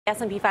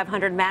S&P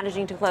 500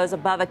 managing to close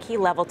above a key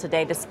level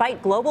today,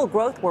 despite global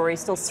growth worries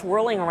still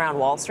swirling around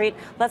Wall Street.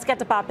 Let's get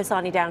to Bob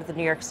Pisani down at the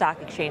New York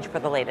Stock Exchange for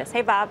the latest.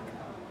 Hey, Bob.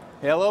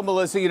 Hello,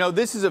 Melissa. You know,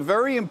 this is a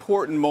very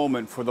important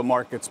moment for the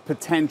markets,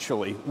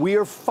 potentially. We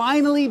are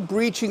finally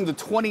breaching the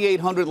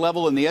 2,800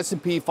 level in the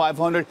S&P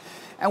 500,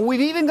 and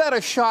we've even got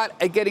a shot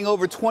at getting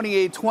over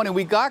 2,820.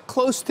 We got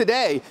close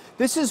today.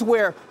 This is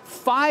where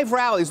 5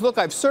 rallies, look,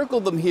 I've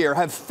circled them here,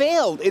 have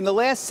failed in the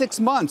last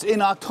 6 months,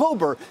 in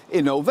October,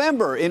 in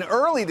November, in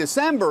early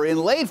December, in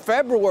late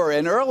February,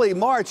 and early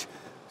March.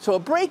 So a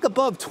break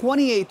above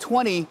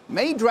 2820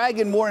 may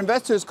drag in more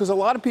investors because a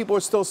lot of people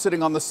are still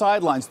sitting on the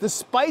sidelines.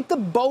 Despite the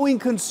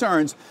Boeing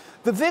concerns,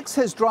 the VIX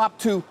has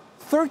dropped to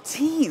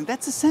 13.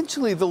 That's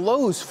essentially the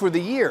lows for the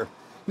year.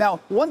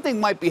 Now, one thing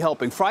might be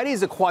helping. Friday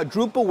is a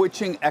quadruple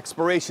witching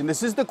expiration.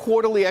 This is the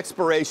quarterly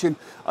expiration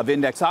of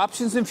index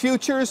options and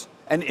futures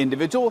and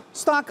individual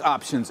stock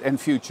options and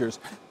futures.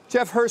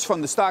 Jeff Hirsch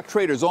from the Stock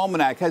Traders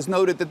Almanac has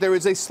noted that there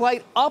is a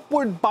slight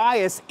upward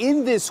bias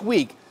in this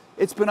week.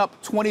 It's been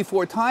up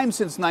 24 times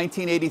since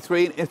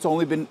 1983, and it's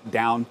only been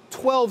down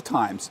 12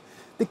 times.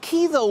 The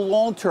key, though,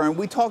 long term,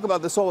 we talk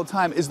about this all the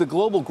time, is the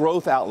global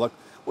growth outlook.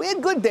 We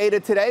had good data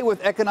today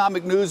with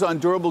economic news on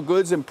durable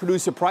goods and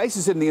producer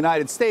prices in the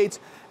United States,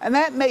 and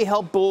that may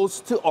help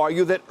bulls to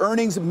argue that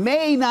earnings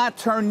may not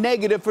turn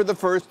negative for the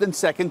first and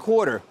second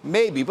quarter.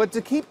 Maybe. But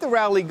to keep the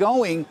rally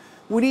going,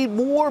 we need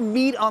more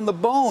meat on the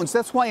bones.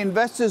 That's why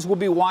investors will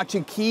be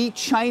watching key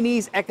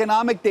Chinese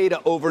economic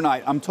data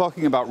overnight. I'm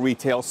talking about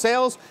retail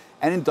sales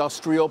and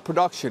industrial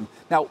production.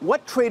 Now,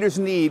 what traders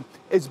need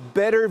is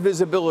better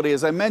visibility,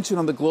 as I mentioned,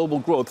 on the global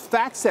growth.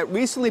 FactSet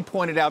recently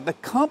pointed out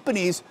that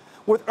companies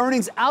with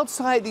earnings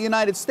outside the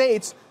United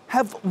States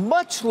have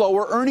much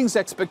lower earnings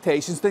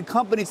expectations than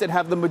companies that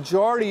have the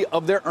majority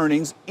of their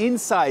earnings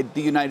inside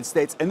the United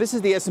States. And this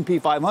is the S&P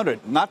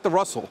 500, not the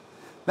Russell.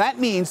 That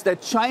means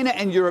that China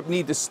and Europe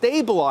need to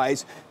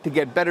stabilize to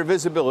get better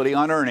visibility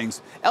on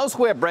earnings.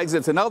 Elsewhere,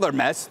 Brexit's another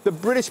mess. The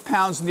British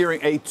pound's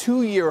nearing a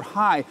 2-year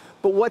high.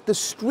 But what the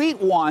street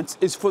wants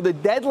is for the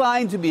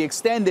deadline to be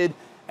extended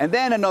and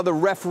then another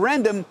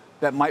referendum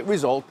that might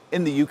result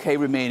in the UK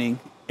remaining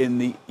in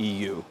the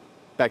EU.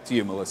 Back to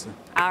you, Melissa.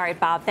 All right,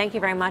 Bob. Thank you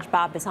very much.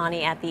 Bob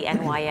Pisani at the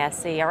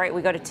NYSE. All right,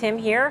 we go to Tim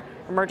here.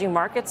 Emerging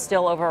markets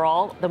still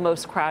overall the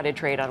most crowded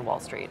trade on Wall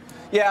Street.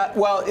 Yeah,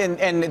 well,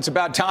 and it's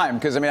about time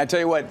because, I mean, I tell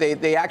you what,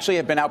 they actually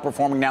have been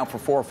outperforming now for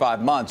 4 or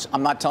 5 months.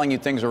 I'm not telling you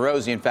things are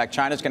rosy. In fact,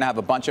 China's going to have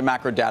a bunch of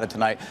macro data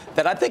tonight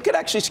that I think could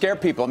actually scare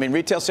people. I mean,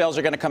 retail sales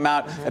are going to come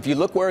out. If you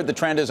look where the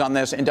trend is on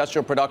this,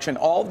 industrial production,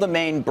 all the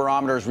main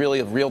barometers really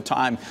of real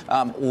time,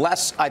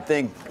 less, I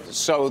think,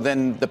 so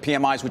than the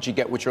PMIs, which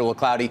are a little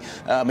cloudy.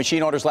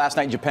 Machine orders last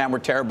night in Japan were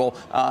terrible.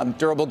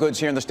 Durable goods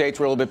here in the States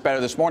were a little bit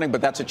better this morning, but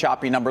that's a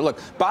choppy number. Look,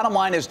 bottom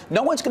line is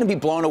no one's going to be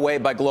blown away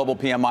by global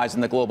PMIs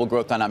and the global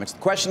growth dynamics. The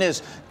question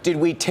is, did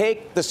we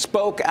take the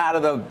spoke out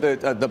of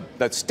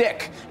the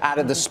stick out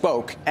of the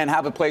spoke and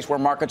have a place where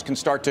markets can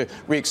start to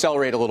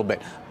reaccelerate a little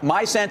bit?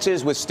 My sense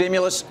is with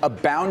stimulus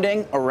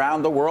abounding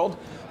around the world,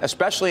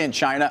 especially in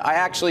China, I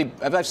actually,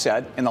 as I've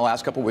said in the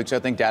last couple of weeks, I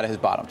think data has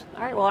bottomed.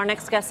 All right. Well, our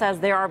next guest says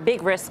there are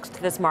big risks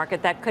to this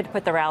market that could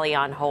put the rally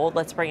on hold.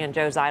 Let's bring in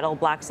Joesph Zidle,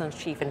 Blackstone's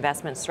chief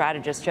investment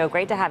strategist. Joe,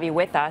 great to have you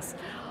with us.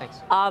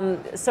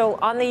 Thanks. So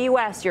on the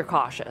U.S., you're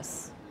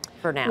cautious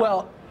for now.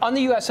 Well, on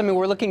the U.S., I mean,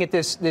 we're looking at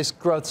this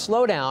growth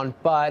slowdown,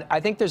 but I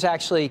think there's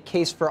actually a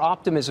case for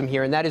optimism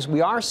here, and that is we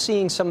are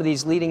seeing some of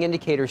these leading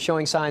indicators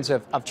showing signs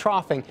of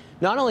troughing,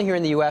 not only here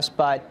in the U.S.,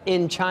 but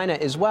in China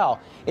as well.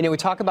 You know, we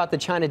talk about the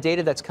China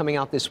data that's coming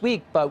out this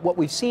week, but what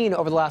we've seen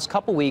over the last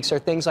couple weeks are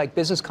things like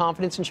business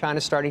confidence in China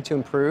starting to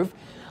improve.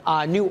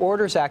 New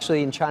orders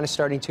actually in China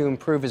starting to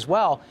improve as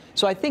well.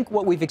 So I think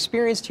what we've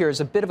experienced here is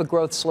a bit of a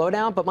growth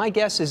slowdown, but my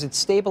guess is it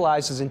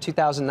stabilizes in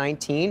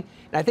 2019. And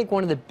I think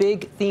one of the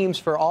big themes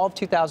for all of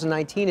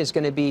 2019 is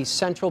going to be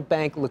central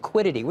bank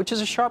liquidity, which is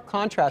a sharp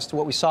contrast to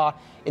what we saw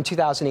in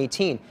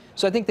 2018.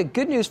 So I think the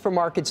good news for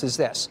markets is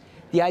this.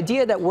 The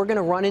idea that we're going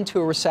to run into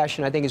a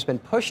recession, I think, has been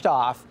pushed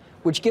off,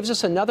 which gives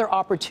us another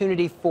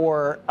opportunity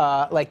for,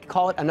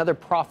 call it another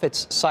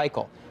profits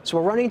cycle. So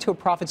we're running into a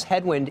profits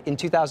headwind in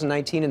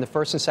 2019 in the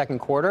first and second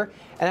quarter,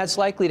 and that's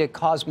likely to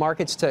cause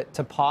markets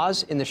to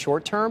pause in the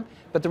short term.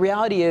 But the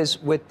reality is,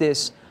 with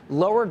this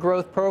lower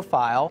growth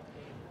profile,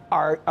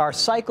 our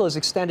cycle is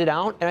extended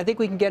out, and I think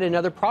we can get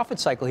another profit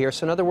cycle here.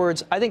 So in other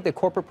words, I think the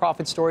corporate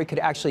profit story could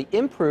actually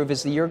improve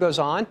as the year goes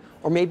on,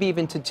 or maybe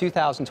even to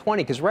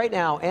 2020, because right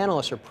now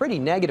analysts are pretty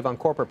negative on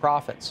corporate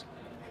profits.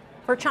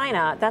 For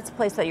China, that's a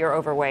place that you're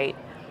overweight.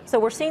 So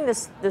we're seeing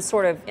this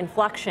sort of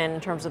inflection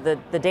in terms of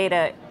the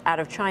data out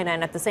of China,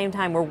 and at the same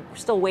time, we're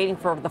still waiting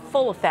for the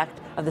full effect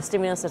of the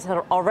stimulus that's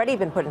already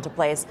been put into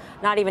place,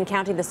 not even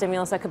counting the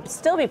stimulus that could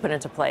still be put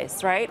into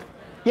place, right?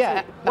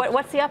 Yeah. So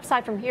what's the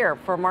upside from here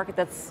for a market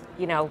that's,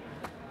 you know,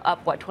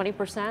 up, what,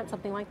 20%,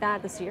 something like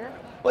that this year?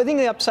 Well, I think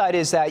the upside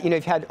is that,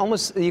 you've had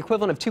almost the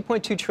equivalent of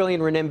 2.2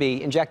 trillion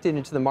renminbi injected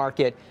into the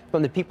market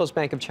from the People's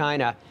Bank of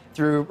China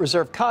through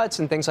reserve cuts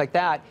and things like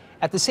that.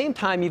 At the same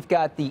time, you've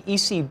got the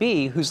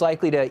ECB, who's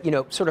likely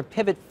to, sort of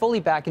pivot fully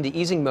back into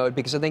easing mode,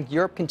 because I think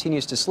Europe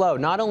continues to slow.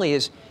 Not only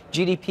is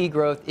GDP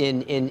growth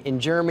in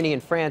Germany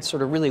and France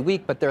sort of really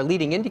weak, but their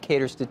leading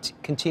indicators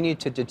continue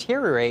to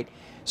deteriorate.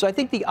 So I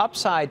think the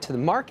upside to the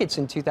markets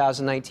in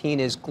 2019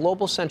 is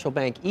global central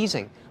bank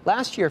easing.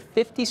 Last year,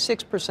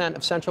 56%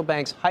 of central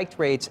banks hiked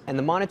rates and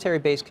the monetary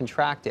base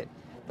contracted.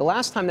 The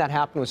last time that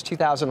happened was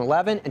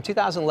 2011, and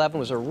 2011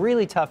 was a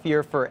really tough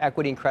year for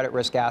equity and credit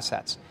risk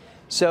assets.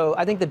 So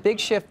I think the big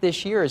shift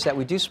this year is that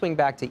we do swing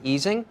back to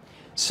easing.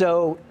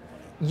 So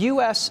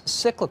U.S.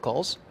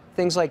 cyclicals,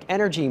 things like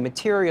energy,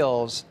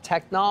 materials,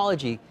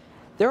 technology,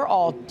 they're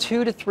all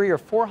 200 to 300 or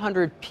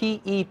 400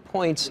 PE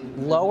points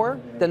lower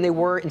than they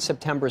were in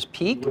September's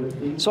peak.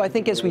 So I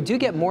think as we do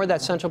get more of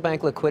that central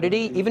bank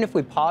liquidity, even if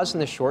we pause in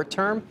the short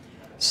term,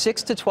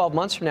 6 to 12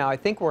 months from now, I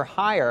think we're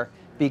higher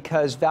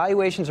because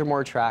valuations are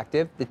more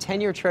attractive, the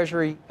 10-year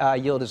Treasury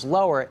yield is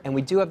lower, and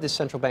we do have this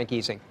central bank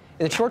easing.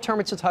 In the short term,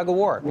 it's a tug of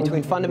war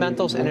between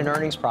fundamentals and an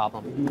earnings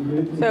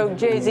problem. So,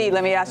 Jay-Z,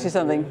 let me ask you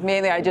something.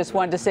 Mainly, I just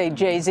wanted to say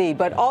Jay-Z,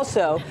 but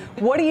also,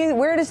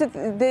 where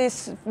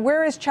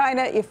is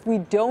China if we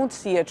don't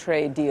see a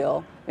trade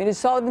deal? I mean,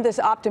 it's all this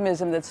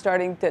optimism that's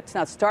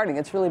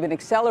it's really been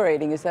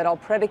accelerating. Is that all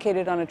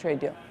predicated on a trade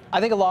deal? I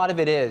think a lot of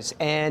it is.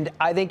 And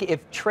I think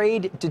if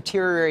trade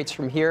deteriorates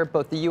from here,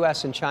 both the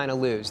U.S. and China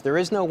lose. There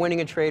is no winning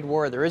a trade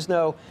war. There is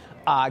no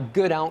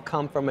good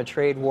outcome from a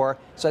trade war.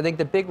 So I think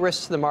the big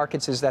risk to the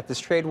markets is that this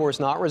trade war is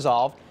not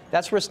resolved.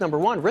 That's risk number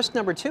one. Risk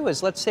number two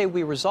is, let's say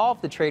we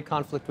resolve the trade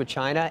conflict with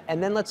China,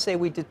 and then let's say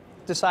we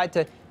decide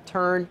to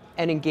turn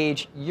and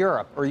engage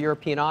Europe or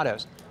European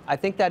autos. I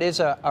think that is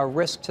a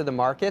risk to the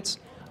markets.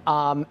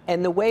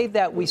 And the way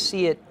that we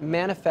see it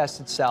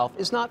manifest itself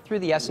is not through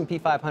the S&P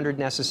 500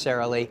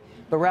 necessarily,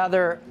 but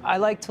rather I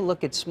like to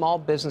look at small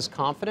business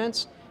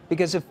confidence,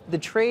 because if the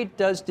trade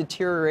does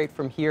deteriorate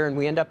from here and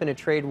we end up in a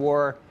trade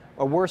war,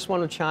 a worse one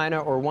with China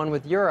or one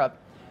with Europe,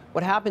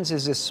 what happens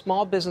is as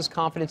small business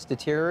confidence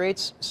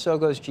deteriorates, so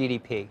goes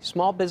GDP.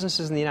 Small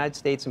businesses in the United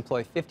States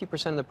employ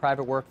 50% of the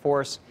private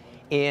workforce.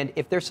 And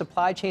if their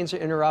supply chains are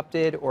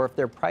interrupted or if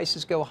their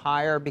prices go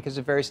higher because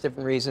of various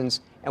different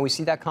reasons, and we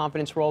see that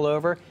confidence roll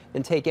over,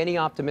 then take any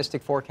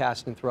optimistic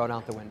forecast and throw it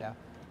out the window.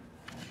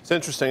 It's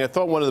interesting. I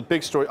thought one of the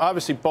big stories,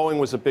 obviously Boeing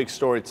was a big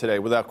story today,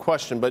 without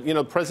question. But,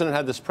 the president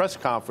had this press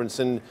conference,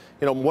 and,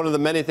 one of the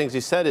many things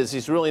he said is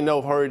he's really in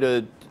no hurry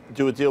to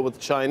do a deal with the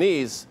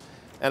Chinese.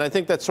 And I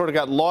think that sort of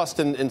got lost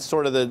in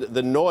sort of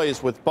the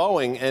noise with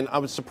Boeing. And I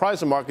was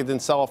surprised the market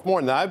didn't sell off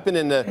more. Now, I've been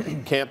in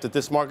the camp that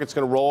this market's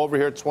going to roll over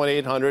here at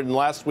 2,800. And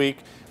last week,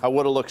 I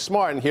would have looked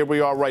smart. And here we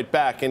are right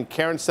back. And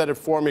Karen said it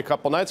for me a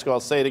couple nights ago. I'll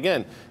say it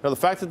again. The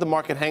fact that the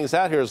market hangs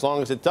out here as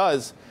long as it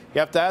does, you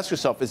have to ask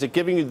yourself, is it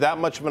giving you that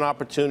much of an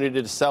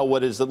opportunity to sell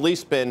what has at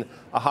least been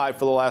a high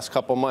for the last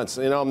couple months?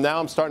 Now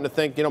I'm starting to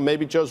think,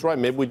 maybe Joe's right.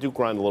 Maybe we do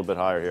grind a little bit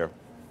higher here.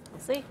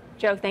 We'll see.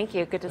 Joe, thank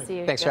you. Good to see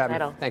you. Thanks for having me.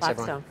 Blackstone. Thanks,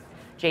 everyone.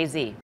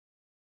 Jay-Z.